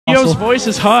His voice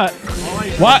is hot.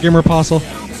 What? Gamer Apostle.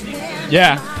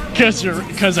 Yeah,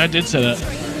 because I did say that.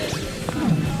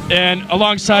 And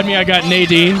alongside me, I got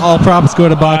Nadine. All props go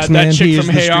to Box Man. That chick He from is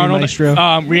the Hey stream Arnold,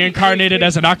 maestro. reincarnated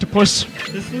as an octopus.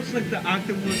 This looks like the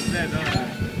octopus that,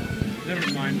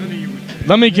 never mind, none of you would.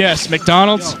 Let me guess,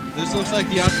 McDonald's? This looks like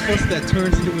the octopus that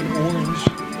turns into an orange.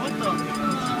 What the?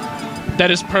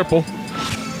 That is purple.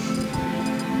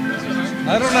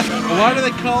 I don't know. Why do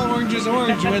they call oranges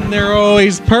orange when they're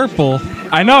always purple?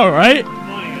 I know, right?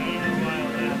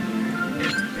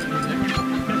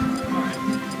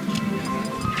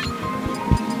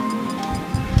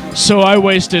 So I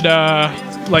wasted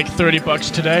like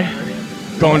 $30 today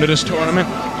going to this tournament.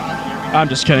 I'm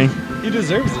just kidding. He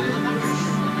deserves it.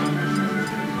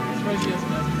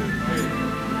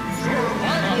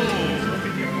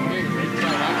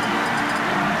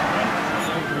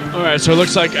 Alright, so it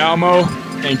looks like Almo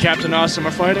and Captain Awesum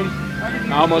are fighting.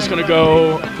 Almo's gonna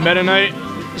go Meta Knight.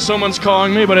 Someone's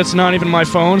calling me, but it's not even my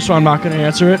phone, so I'm not gonna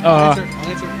answer it. I'll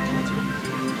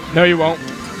answer. No, you won't.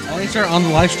 I'll answer on the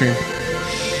live stream.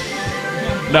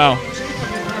 No.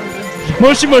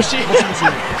 Mushy mushy.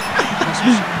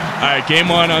 Alright, game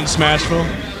one on Smashville.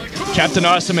 Captain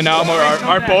Awesum and Almo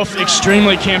are both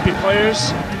extremely campy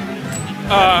players.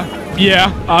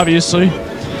 Yeah, obviously.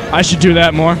 I should do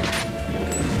that more.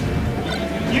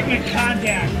 You can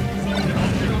contact.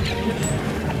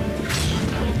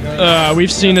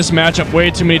 We've seen this matchup way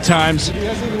too many times.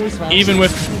 Even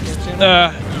with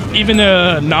even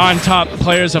the non-top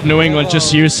players of New England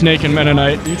just use Snake and Meta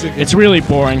Knight. It's really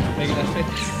boring.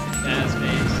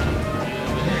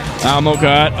 Almo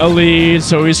got a lead,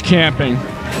 so he's camping.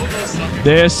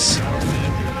 This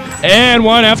and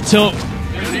one F tilt.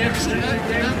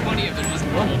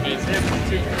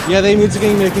 Yeah, they need to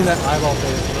get making that eyeball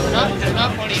face.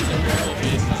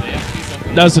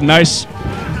 That was a nice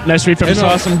read from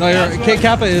Awesum. No,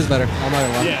 Kappa is better. I'm not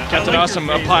gonna lie. Yeah, Captain Awesum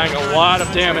applying a lot of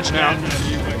damage now.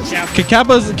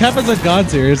 Kappa's a god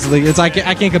tier. It's like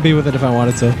I can't compete with it if I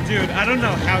wanted to. Dude, I don't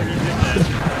know how he did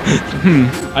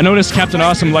that. I noticed Captain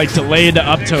Awesum like delayed the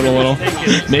up tilt a little.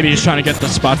 Maybe he's trying to get the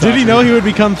spot. Did he know he would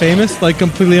become famous like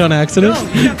completely on accident? No,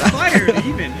 he got fired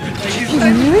even.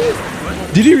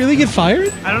 Did he really get fired?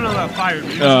 I don't know about fired.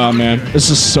 Oh man, this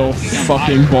is so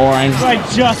fucking boring. That's what I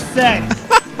just said.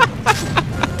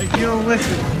 Like, you don't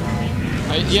listen.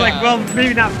 It's like, well,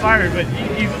 maybe not fired, but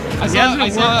he hasn't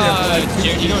worked there.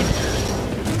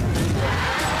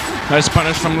 Nice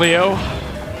punish from Leo,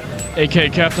 aka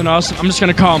Captain Awesum. I'm just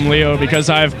gonna call him Leo because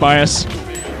I have bias.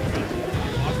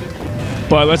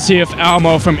 But let's see if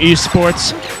Almo from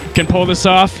Esports can pull this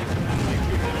off.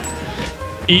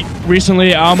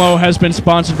 Recently, Almo has been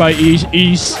sponsored by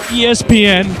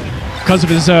ESPN because of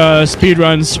his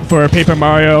speedruns for Paper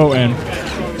Mario and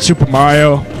Super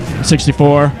Mario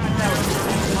 64,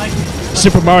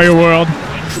 Super Mario World,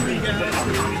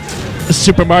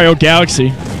 Super Mario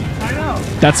Galaxy.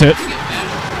 That's it.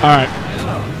 All right.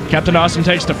 Captain Awesum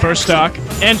takes the first stock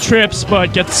and trips,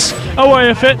 but gets away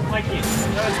with it.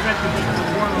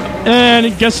 And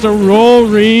he gets the roll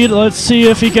read. Let's see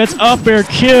if he gets up air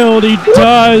killed. He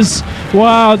does.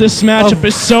 Wow, this matchup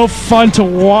is so fun to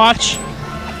watch.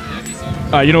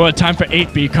 You know what? Time for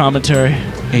 8B commentary.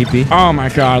 8B? Oh my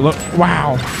god, look.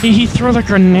 Wow. He threw the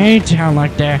grenade down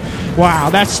like that. Wow,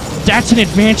 that's an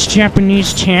advanced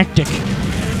Japanese tactic.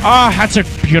 Oh, that's a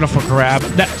beautiful grab.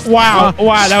 Wow,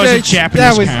 that was a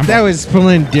Japanese combo. That was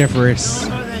splendiferous.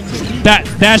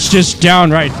 That's just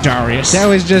downright Darius. That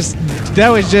was just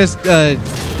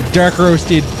dark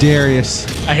roasted Darius.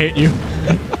 I hate you.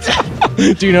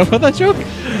 Do you know about that joke?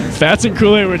 Fats and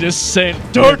Kool-Aid were just saying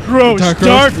dark roast.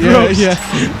 Yeah.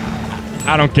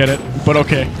 I don't get it, but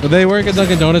okay. Well, they work at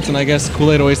Dunkin' Donuts, and I guess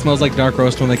Kool-Aid always smells like dark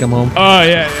roast when they come home. Oh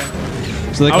yeah.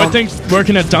 So I would think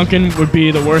working at Dunkin' would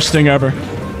be the worst thing ever.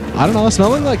 I don't know.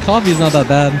 Smelling like coffee is not that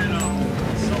bad.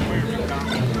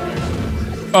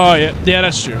 Oh yeah,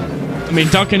 that's true. I mean,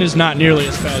 Dunkin' is not nearly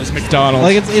as bad as McDonald's.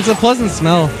 Like it's a pleasant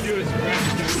smell.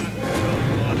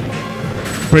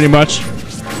 Pretty much.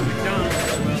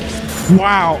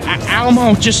 Wow,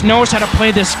 Almo just knows how to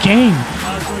play this game.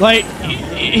 Like,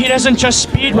 he doesn't just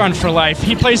speedrun for life.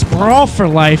 He plays Brawl for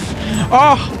life.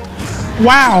 Oh,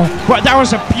 wow. That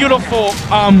was a beautiful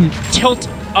tilt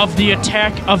of the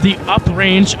attack of the up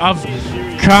range of...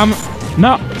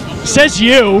 No, says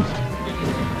you.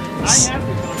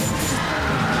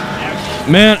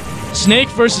 Man, Snake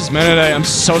versus Meta Knight, I'm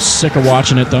so sick of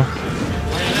watching it, though.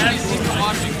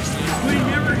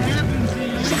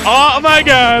 Oh my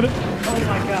god.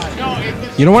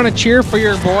 You don't want to cheer for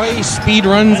your boy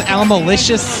Speedruns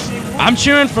Almalicious? I'm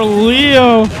cheering for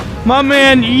Leo. My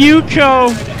man Yuko.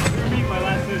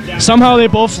 Somehow they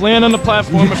both land on the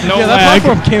platform with no Yeah, lag. that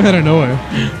platform came out of nowhere.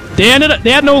 They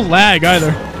had no lag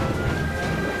either.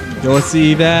 Yo, let's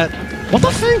see that. What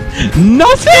the fuck?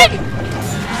 Nothing!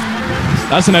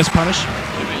 That's a nice punish.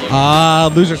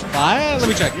 Losers 5? Let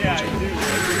me check.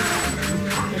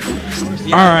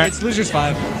 Yeah, Alright. It's losers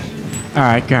 5.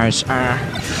 Alright, guys.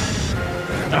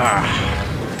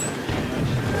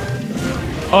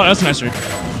 Oh, that's a nice read.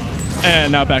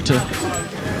 And now back to...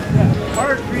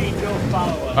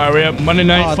 Alright, we have Monday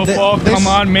Night Football. Come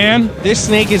on, man. This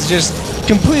snake is just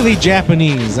completely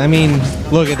Japanese. I mean,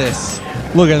 look at this.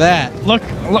 Look at that.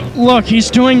 Look, he's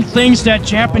doing things that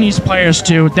Japanese players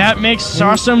do. That makes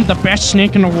C.Awesum the best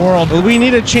snake in the world. Well, we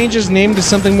need to change his name to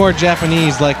something more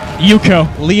Japanese, like Yuko.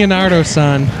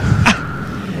 Leonardo-san.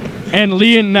 And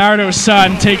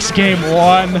Leonardo-san takes game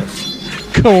 1.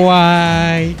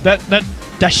 Kawaii.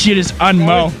 That shit is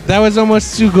unmo. That was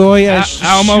almost Sugoi.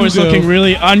 Almo is looking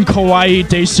really unkawaii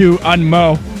desu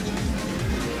unmo.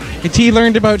 He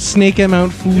learned about Snake at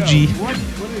Mount Fuji.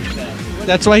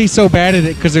 That's why he's so bad at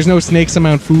it, because there's no snakes on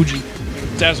Mount Fuji.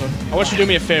 Desmond, I want you to do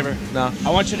me a favor. No.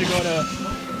 I want you to go to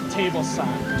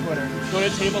TableSon Twitter. Go to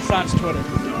TableSon's Twitter.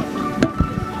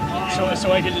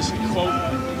 So I can just quote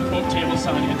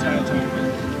TableSon the entire time.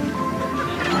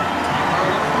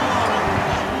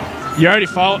 You already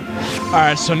followed?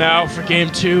 Alright, so now for game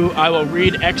 2, I will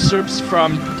read excerpts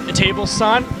from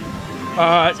TableSon.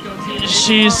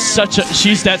 She's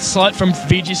that slut from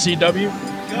VGCW.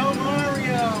 Go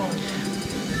Mario!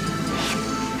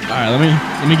 Alright,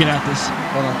 let me get at this.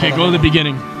 Okay, go to the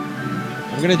beginning.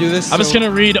 I'm gonna do this. I'm just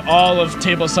gonna read all of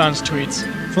TableSon's tweets.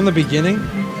 From the beginning?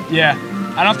 Yeah.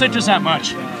 I don't think there's that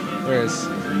much. There is.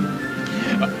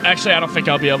 Actually, I don't think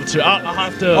I'll be able to. I'll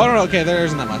have to... Oh, no, okay, there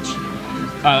isn't that much.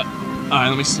 Alright,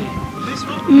 let me see.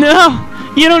 No!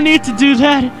 You don't need to do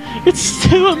that! It's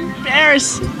too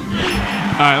embarrassing!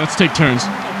 Alright, let's take turns.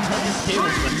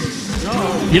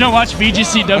 You don't watch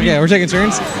VGCW? Okay, we're taking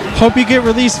turns. Hope you get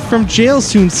released from jail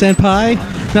soon, senpai.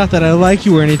 Not that I like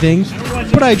you or anything,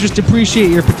 but I just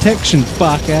appreciate your protection,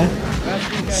 baka.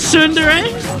 Tsundere?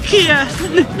 Kia!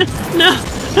 No,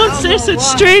 don't say such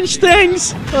strange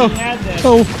things!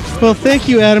 Oh, well, thank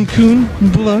you, Adam-kun.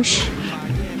 Blush.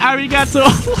 Arigato.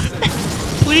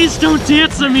 Please don't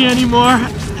dance with me anymore,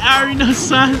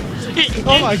 Arino-san.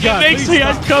 Oh my God, It makes me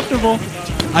uncomfortable.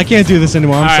 I can't do this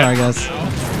anymore. I'm sorry, guys.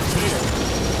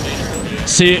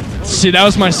 See, that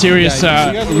was my serious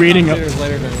reading of.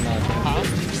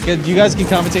 You guys can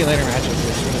commentate later matches.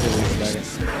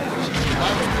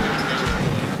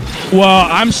 Well,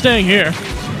 I'm staying here.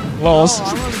 Lols.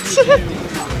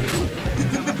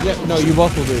 Yeah, no, you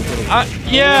both will do it.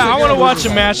 Yeah, I want to watch a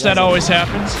match that always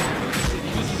happens.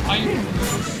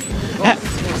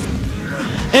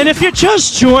 And if you're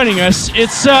just joining us,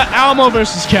 it's Almo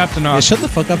versus Captain Awesum. Yeah, shut the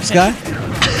fuck up, Sky.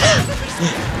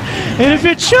 And if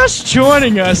you're just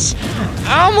joining us,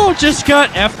 Almo just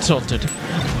got F-tilted.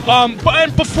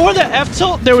 But before the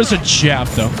F-tilt, there was a jab,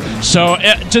 though. So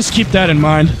just keep that in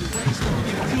mind.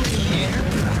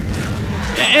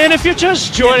 And if you're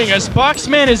just joining us,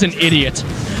 Boxman is an idiot.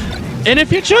 And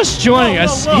if you're just joining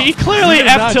us, he clearly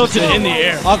F-tilted in the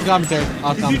air. Off commentary.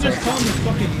 Off commentary. Did you just call him a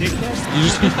fucking dickhead?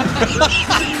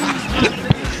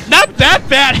 Not that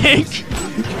bad, Hank.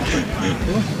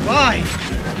 Why?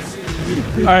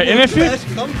 All right, and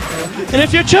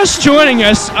if you're just joining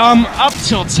us, up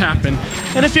tilts happen.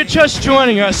 And if you're just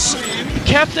joining us,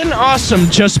 Captain Awesum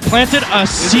just planted a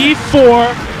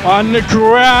C4 on the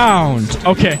ground.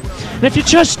 Okay, and if you're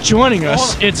just joining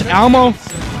us, it's Almo.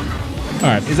 All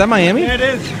right, is that Miami? Yeah, it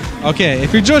is. Okay,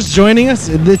 if you're just joining us,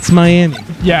 it's Miami.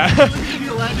 Yeah. You'd be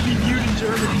allowed to be viewed in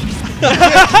Germany.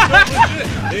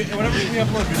 Whenever we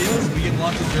upload videos, we get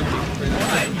locked in Germany.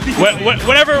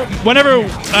 Whenever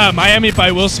Miami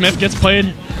by Will Smith gets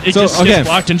played, it just gets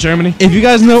blocked in Germany. If you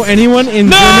guys know anyone in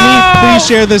Germany, please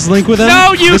share this link with them.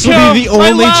 No, you This will be the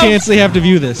only chance they have to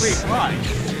view this. Wait,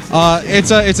 why? It's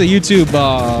a YouTube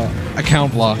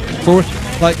account block for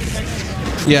like.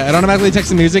 Yeah, it automatically texts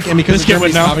the music, and because of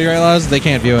Germany's copyright laws, they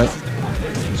can't view it.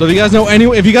 So if you guys know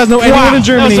anyone in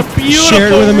Germany, share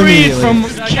it with them immediately. From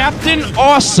Captain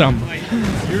Awesum.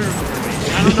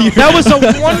 That was a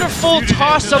wonderful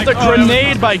toss of the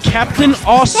grenade by Captain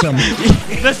Awesum.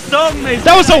 The song they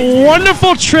That was a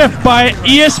wonderful trip by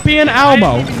ESPN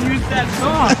Almo. I didn't even use that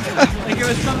song. Like it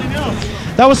was something else.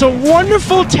 That was a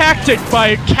wonderful tactic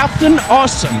by Captain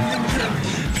Awesum.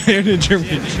 Banned in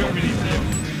Germany.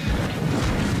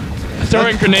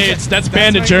 Throwing grenades, that's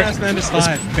banned in Germany.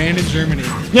 Banned in Germany.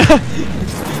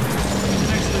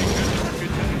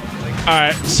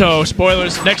 Alright, so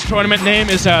spoilers. Next tournament name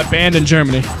is banned in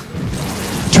Germany.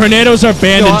 Tornadoes are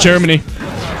banned in Germany.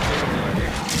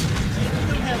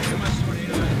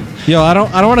 Yo, I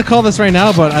don't want to call this right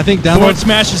now, but I think download. Forward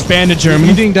Smash is banned in Germany.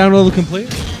 You think download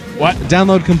complete? What?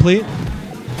 Download complete?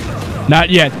 Not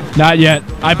yet. Not yet.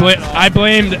 I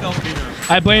blame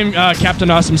Captain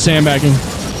Awesum sandbagging.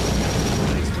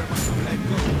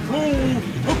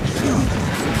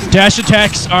 Dash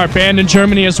attacks are banned in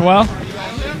Germany as well.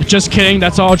 Just kidding.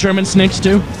 That's all German snakes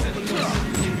do.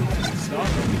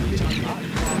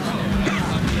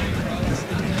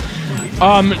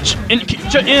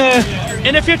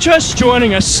 And if you're just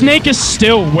joining us, Snake is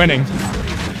still winning.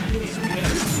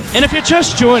 And if you're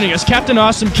just joining us, Captain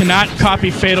Awesum cannot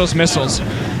copy Fatal's missiles.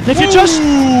 And if you're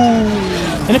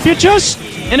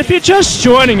just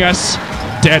joining us,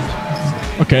 dead.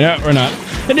 Okay, no, we're not.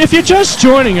 And if you're just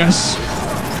joining us,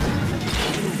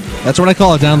 that's what I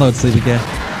call a download, Sleepy Cat.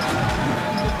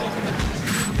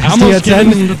 Almost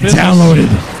downloaded.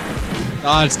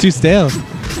 Oh, it's too stale.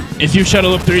 If you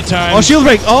shuttle up 3 times. Oh, shield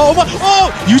break.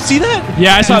 Oh, you see that?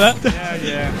 Yeah, I saw that.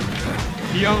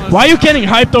 Yeah. Why are you getting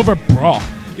hyped over Brawl?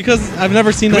 Because I've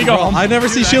never seen that Brawl. I've never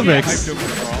seen shield breaks.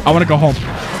 I want to go home.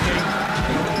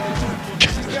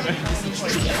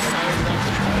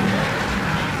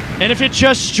 And if you're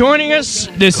just joining us,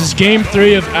 this is Game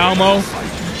 3 of Almo.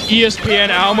 ESPN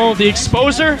Almo, the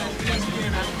Exposer.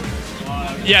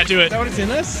 Yeah, do it. Is that what it's in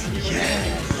this?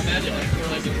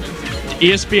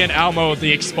 ESPN Almo,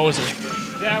 the Exposer.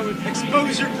 That was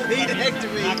exposure plate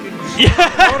activate.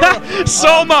 Yeah.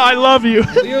 Soma, I love you.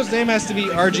 Leo's name has to be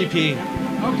RGP.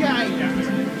 Okay.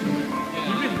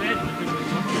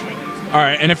 All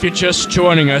right, and if you're just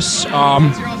joining us,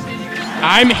 I'm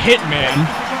Hitman.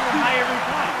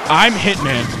 I'm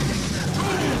Hitman.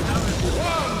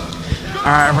 All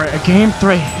right, we're at Game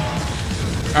 3.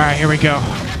 All right, here we go.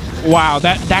 Wow,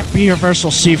 that B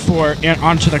reversal C4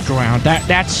 onto the ground.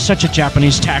 That's such a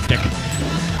Japanese tactic.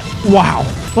 Wow,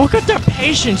 look at the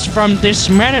patience from this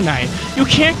Meta Knight. You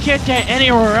can't get that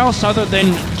anywhere else other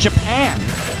than Japan.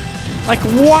 Like,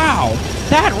 wow,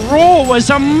 that roll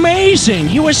was amazing.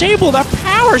 He was able to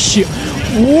power shoot.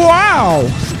 Wow.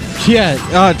 Yeah,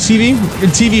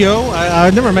 TVO.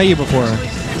 I've never met you before.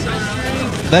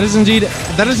 That is indeed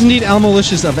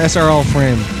Almolicious of SRL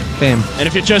fame. And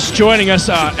if you're just joining us,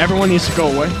 everyone needs to go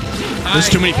away. There's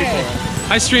too many people.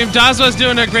 Hi, Stream. Dazwa's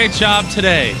doing a great job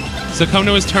today, so come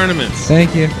to his tournaments.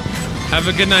 Thank you. Have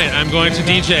a good night. I'm going to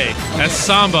DJ at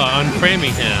Samba on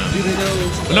Framingham.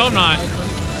 No, I'm not.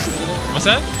 What's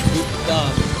that?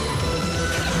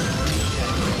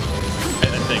 I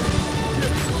think.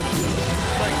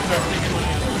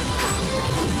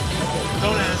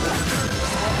 Don't ask.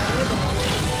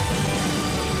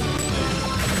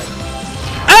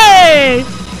 Hey!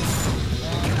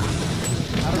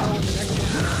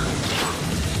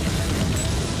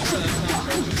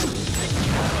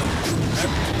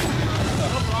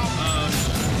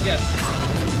 Yes.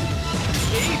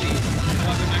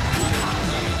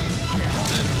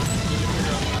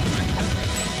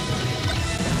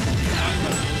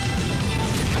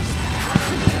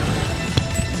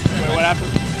 Wait, what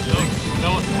happened? No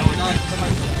one.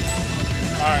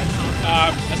 Alright.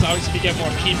 As long as we get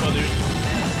more people, dude.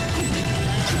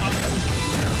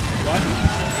 What?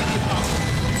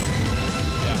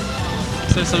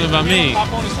 Say something about me.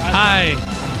 Hi.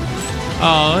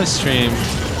 Oh, this stream.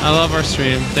 I love our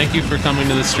stream. Thank you for coming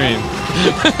to the stream.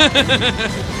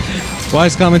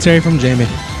 Wise commentary from Jamie.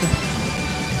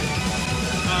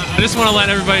 I just want to let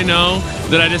everybody know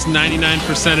that I just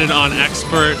 99%ed on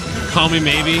Expert Call Me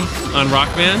Maybe on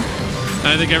Rock Band. And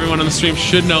I think everyone on the stream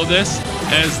should know this,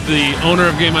 as the owner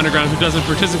of Game Underground who doesn't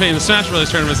participate in the Smash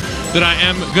Brothers tournaments, that I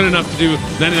am good enough to do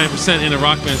 99% in a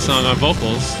Rock Band song on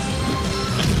vocals.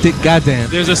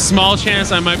 Goddamn. There's a small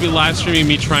chance I might be live streaming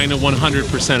me trying to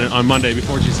 100% it on Monday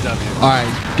before GCW. Alright,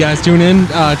 guys, tune in.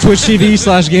 Twitch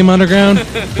TV/Game Underground.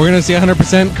 We're going to see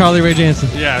 100% Carly Rae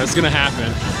Jepsen. Yeah, it's going to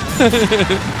happen.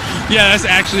 Yeah, that's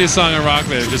actually a song on Rock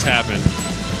Band. It just happened.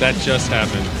 That just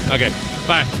happened. Okay,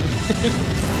 bye.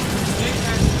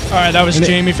 Alright, that was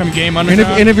Jamie from Game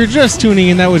Underground. And if you're just tuning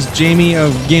in, that was Jamie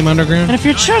of Game Underground. And if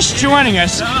you're just joining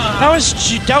us, that was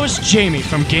Jamie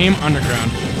from Game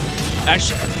Underground.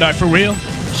 Actually, no, for real.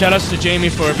 Shoutouts to Jamie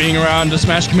for being around the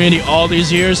Smash community all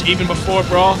these years, even before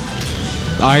Brawl.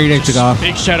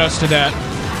 Big shoutouts to that.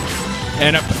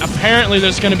 And apparently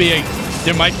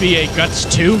there might be a Guts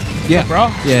 2 for Brawl.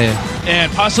 Yeah.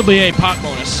 And possibly a pot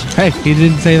bonus. Hey, he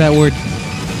didn't say that word.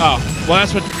 Oh, well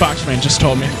that's what Boxman just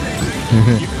told me.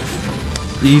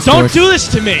 E-sports. Don't do this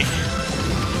to me!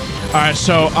 Alright,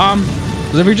 so,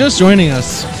 if you're just joining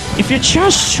us, if you're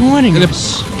just joining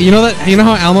us, you know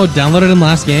how Almo downloaded him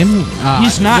last game?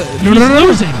 He's not. No,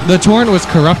 losing. The torrent was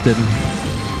corrupted.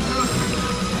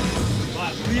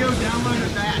 Leo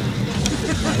downloaded that.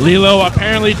 Lilo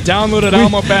apparently downloaded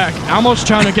Almo back. Almo's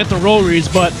trying to get the roll reads,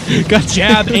 but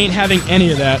Jab ain't having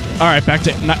any of that. All right, back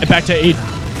to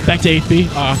 8B.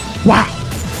 Wow,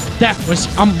 that was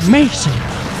amazing.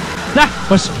 That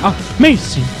was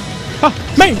amazing.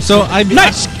 Amazing. So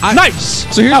nice.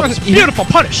 So here's what's beautiful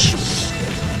punish.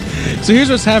 So here's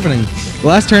what's happening. The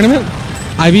last tournament,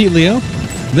 I beat Leo.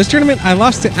 This tournament, I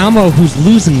lost to Almo, who's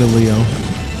losing to Leo.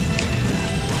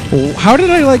 How did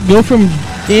I go from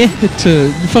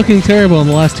to fucking terrible in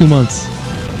the last 2 months?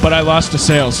 But I lost to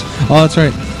Sales. Oh, that's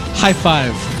right. High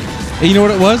five. And you know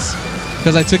what it was?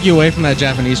 Because I took you away from that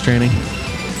Japanese training.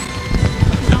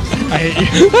 I hate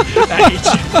you. I hate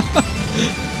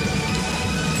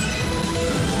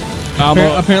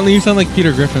you. Apparently you sound like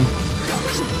Peter Griffin.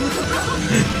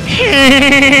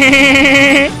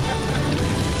 Yeah.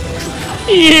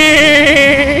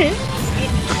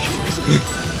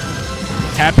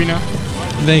 Happy now?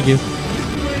 Thank you.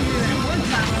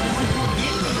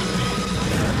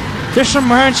 This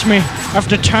reminds me of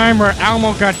the time where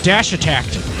Almo got dash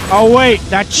attacked. Oh wait,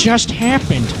 that just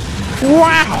happened.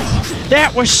 Wow,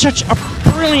 that was such a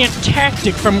brilliant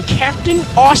tactic from Captain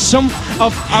Awesum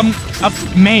of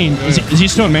Maine. Is he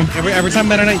still in Maine? Every time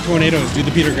Meta Knight Tornadoes, do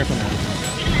the Peter Griffin one.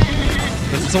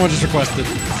 That's what someone just requested.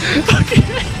 Okay.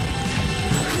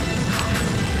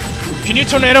 Can you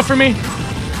tornado for me?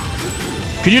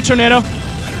 Could you tornado?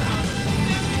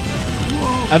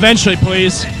 Eventually,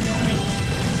 please.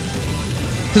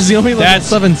 This is the only level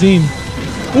 17.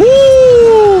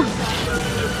 Woo!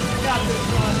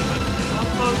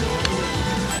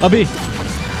 A B.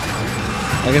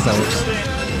 I guess that works.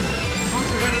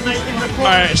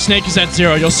 Alright, Snake is at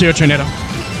 0. You'll see a tornado.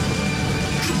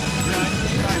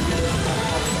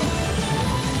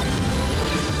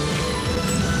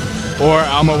 Or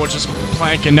Almo will just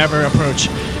plank and never approach.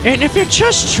 And if you're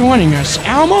just joining us,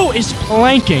 Almo is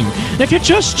planking. If you're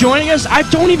just joining us, I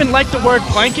don't even like the word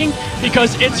planking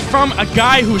because it's from a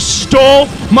guy who stole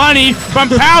money from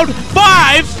Pound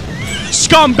 5,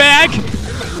 scumbag.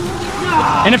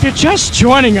 And if you're just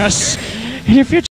joining us, and if you're